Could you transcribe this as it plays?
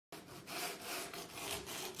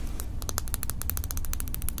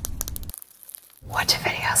What do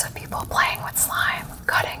videos of people playing with slime,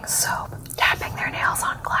 cutting soap, tapping their nails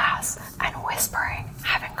on glass, and whispering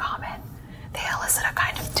have in common? They elicit a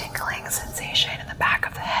kind of tingling sensation in the back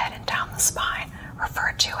of the head and down the spine,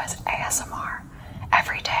 referred to as ASMR.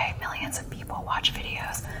 Every day, millions of people watch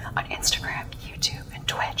videos on Instagram, YouTube, and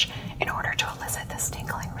Twitch in order to elicit this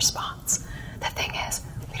tingling response. The thing is,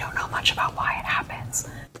 we don't know much about why it happens.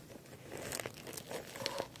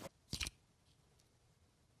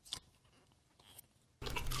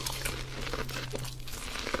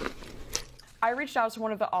 I reached out to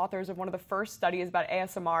one of the authors of one of the first studies about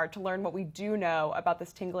ASMR to learn what we do know about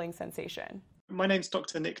this tingling sensation. My name's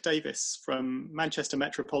Dr. Nick Davis from Manchester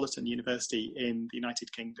Metropolitan University in the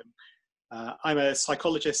United Kingdom. I'm a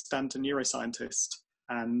psychologist and a neuroscientist,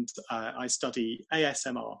 and I study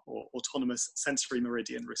ASMR, or Autonomous Sensory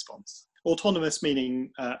Meridian Response. Autonomous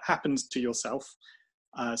meaning happens to yourself,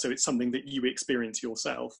 so it's something that you experience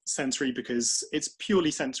yourself. Sensory because it's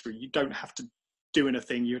purely sensory. You don't have to do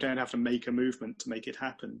anything, you don't have to make a movement to make it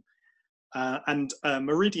happen. And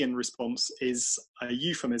meridian response is a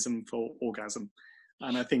euphemism for orgasm.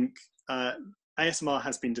 And I think ASMR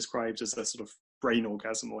has been described as a sort of brain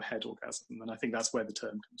orgasm or head orgasm, and I think that's where the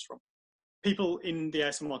term comes from. People in the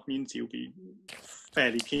ASMR community will be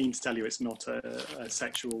fairly keen to tell you it's not a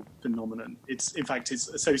sexual phenomenon. In fact, it's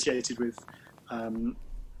associated with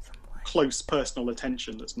close personal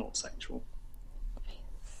attention that's not sexual.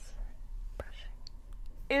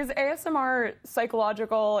 Is ASMR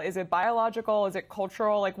psychological? Is it biological? Is it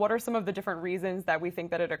cultural? Like, what are some of the different reasons that we think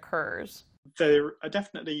that it occurs? There are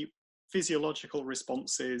definitely physiological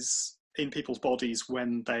responses in people's bodies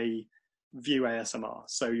when they view ASMR.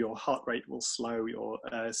 So your heart rate will slow, your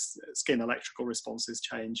skin electrical responses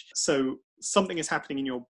change. So something is happening in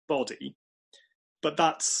your body, but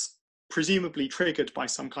that's presumably triggered by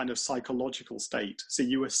some kind of psychological state. So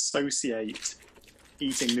you associate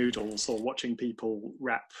eating noodles or watching people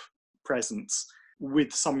wrap presents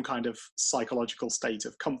with some kind of psychological state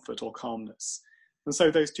of comfort or calmness. And so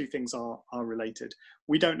those two things are related.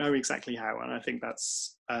 We don't know exactly how, and I think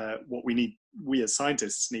that's what we as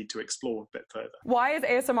scientists need to explore a bit further. Why is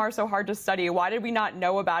ASMR so hard to study? Why did we not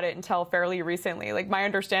know about it until fairly recently? Like, my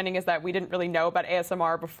understanding is that we didn't really know about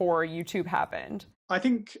ASMR before YouTube happened. I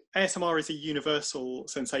think ASMR is a universal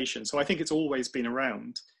sensation, so I think it's always been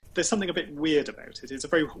around. There's something a bit weird about it. It's a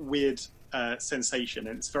very weird sensation,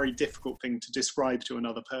 and it's a very difficult thing to describe to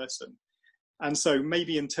another person. And so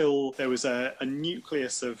maybe until there was a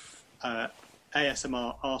nucleus of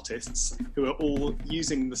ASMR artists who are all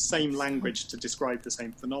using the same language to describe the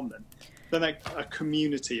same phenomenon, then a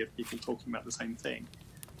community of people talking about the same thing.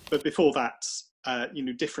 But before that,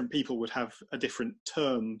 different people would have a different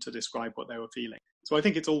term to describe what they were feeling. So I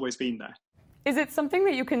think it's always been there. Is it something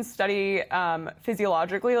that you can study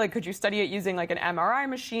physiologically? Like, could you study it using like an MRI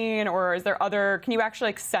machine, or is there can you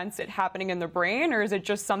actually sense it happening in the brain, or is it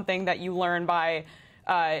just something that you learn by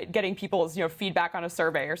getting people's feedback on a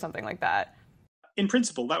survey or something like that? In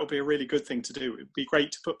principle, that would be a really good thing to do. It'd be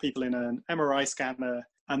great to put people in an MRI scanner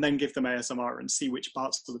and then give them ASMR and see which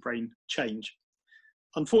parts of the brain change.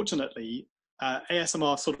 Unfortunately,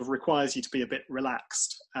 ASMR sort of requires you to be a bit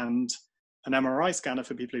relaxed, and an MRI scanner,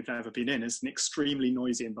 for people who've never been in, is an extremely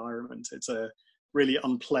noisy environment. It's a really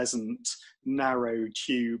unpleasant, narrow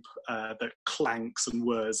tube that clanks and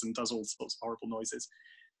whirs and does all sorts of horrible noises.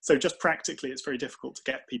 So just practically, it's very difficult to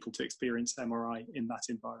get people to experience MRI in that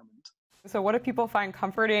environment. So what do people find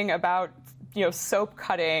comforting about, soap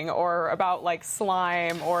cutting, or about like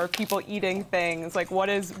slime, or people eating things? Like, what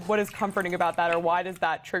is comforting about that, or why does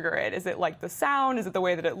that trigger it? Is it like the sound? Is it the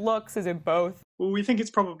way that it looks? Is it both? Well, we think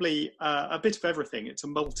it's probably a bit of everything. It's a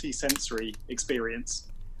multi-sensory experience.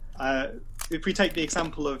 If we take the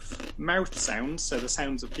example of mouth sounds, so the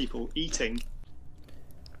sounds of people eating,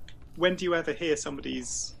 when do you ever hear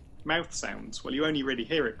somebody's mouth sounds? Well, you only really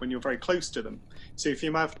hear it when you're very close to them. So if you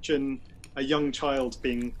imagine a young child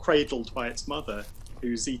being cradled by its mother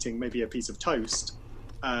who's eating maybe a piece of toast,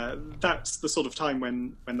 that's the sort of time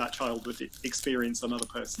when that child would experience another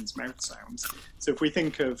person's mouth sounds. So if we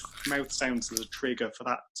think of mouth sounds as a trigger for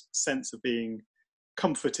that sense of being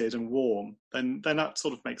comforted and warm, then that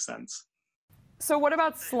sort of makes sense. So what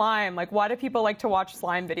about slime? Like, why do people like to watch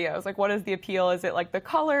slime videos? Like, what is the appeal? Is it like the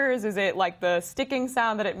colors? Is it like the sticking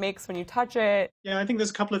sound that it makes when you touch it? Yeah, I think there's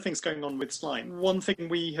a couple of things going on with slime. One thing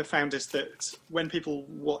we have found is that when people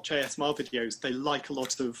watch ASMR videos, they like a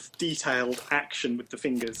lot of detailed action with the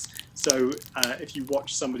fingers. So if you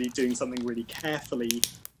watch somebody doing something really carefully,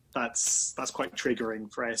 that's quite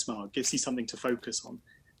triggering for ASMR. It gives you something to focus on.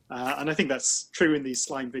 And I think that's true in these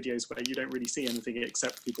slime videos where you don't really see anything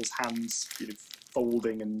except people's hands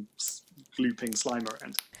folding and glooping slime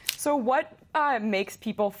around. So what makes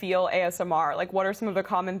people feel ASMR? Like, what are some of the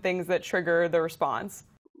common things that trigger the response?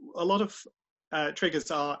 A lot of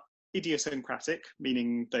triggers are idiosyncratic,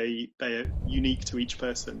 meaning they're unique to each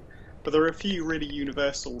person. But there are a few really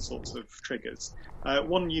universal sorts of triggers.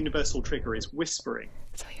 One universal trigger is whispering.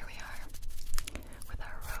 So here we are with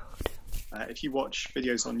our road. If you watch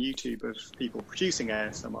videos on YouTube of people producing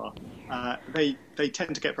ASMR, they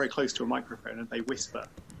tend to get very close to a microphone and they whisper.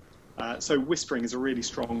 So whispering is a really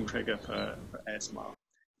strong trigger for ASMR.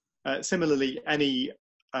 Similarly, any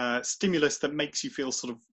stimulus that makes you feel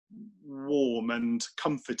sort of warm and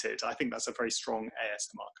comforted, I think that's a very strong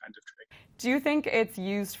ASMR kind of trigger. Do you think it's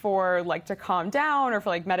used for like to calm down or for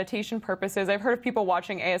like meditation purposes? I've heard of people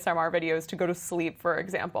watching ASMR videos to go to sleep, for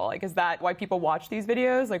example. Like, is that why people watch these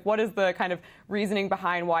videos? Like, what is the kind of reasoning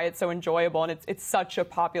behind why it's so enjoyable and it's such a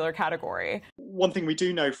popular category? One thing we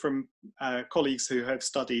do know from colleagues who have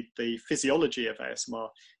studied the physiology of ASMR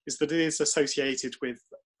is that it is associated with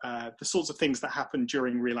the sorts of things that happen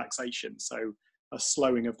during relaxation. So a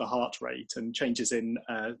slowing of the heart rate and changes in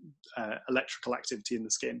electrical activity in the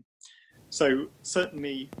skin. So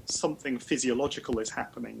certainly something physiological is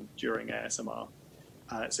happening during ASMR.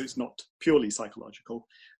 So it's not purely psychological.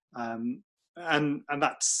 And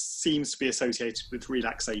that seems to be associated with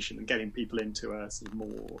relaxation and getting people into a sort of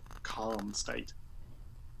more calm state.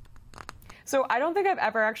 So I don't think I've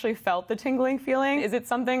ever actually felt the tingling feeling. Is it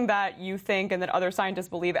something that you think and that other scientists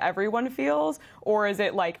believe everyone feels? Or is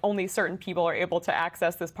it like only certain people are able to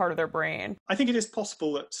access this part of their brain? I think it is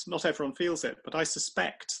possible that not everyone feels it, but I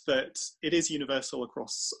suspect that it is universal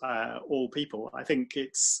across all people. I think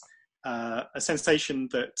it's a sensation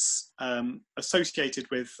that's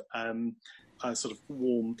associated with a sort of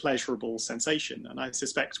warm, pleasurable sensation. And I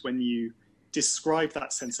suspect when you describe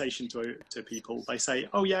that sensation to people, they say,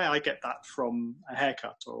 oh yeah, I get that from a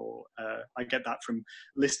haircut, or I get that from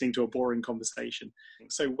listening to a boring conversation.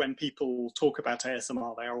 So when people talk about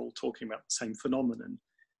ASMR, they are all talking about the same phenomenon.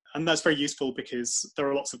 And that's very useful because there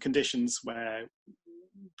are lots of conditions where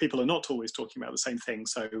people are not always talking about the same thing.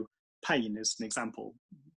 So pain is an example.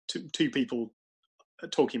 Two people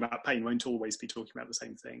talking about pain won't always be talking about the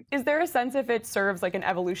same thing. Is there a sense if it serves like an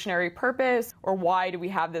evolutionary purpose, or why do we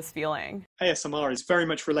have this feeling? ASMR is very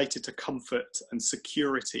much related to comfort and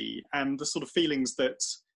security and the sort of feelings that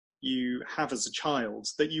you have as a child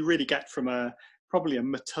that you really get from probably a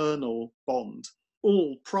maternal bond.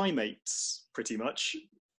 All primates pretty much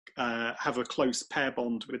have a close pair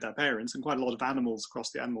bond with their parents, and quite a lot of animals across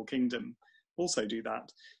the animal kingdom also do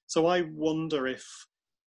that. So I wonder if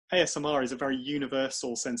ASMR is a very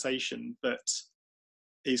universal sensation that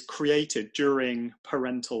is created during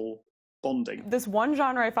parental bonding. This one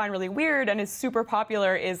genre I find really weird and is super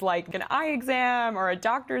popular is like an eye exam or a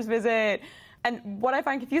doctor's visit. And what I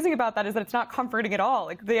find confusing about that is that it's not comforting at all.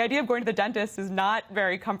 Like, the idea of going to the dentist is not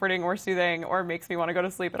very comforting or soothing or makes me want to go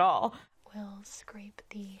to sleep at all. We'll scrape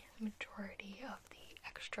the majority of the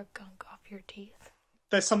extra gunk off your teeth.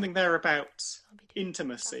 There's something there about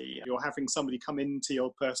intimacy. You're having somebody come into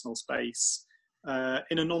your personal space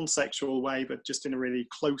in a non-sexual way, but just in a really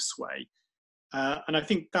close way. And I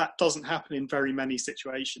think that doesn't happen in very many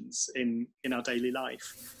situations in our daily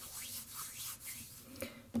life.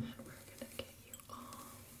 We're gonna get you all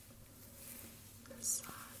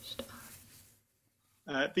massaged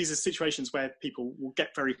up. These are situations where people will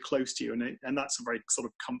get very close to you, and that's a very sort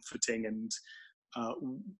of comforting and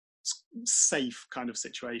safe kind of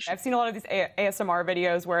situation. I've seen a lot of these ASMR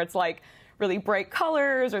videos where it's like really bright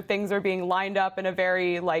colors, or things are being lined up in a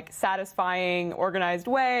very like satisfying, organized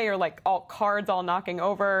way, or like all cards all knocking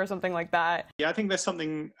over or something like that. Yeah, I think there's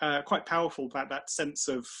something quite powerful about that sense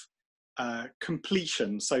of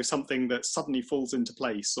completion. So something that suddenly falls into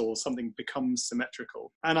place, or something becomes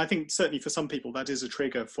symmetrical. And I think certainly for some people that is a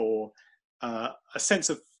trigger for a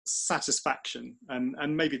sense of satisfaction,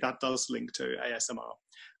 and maybe that does link to ASMR.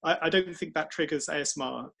 I don't think that triggers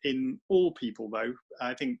ASMR in all people, though.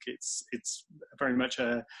 I think it's very much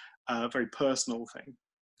a very personal thing.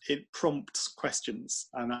 It prompts questions,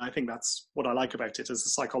 and I think that's what I like about it. As a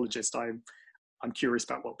psychologist, I'm curious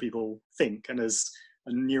about what people think, and as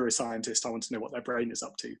a neuroscientist, I want to know what their brain is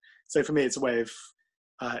up to. So for me, it's a way of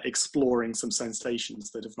exploring some sensations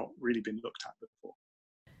that have not really been looked at before.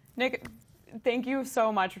 Nick, thank you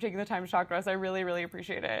so much for taking the time to talk to us. I really, really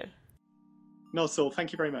appreciate it. Not at all.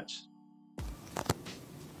 Thank you very much.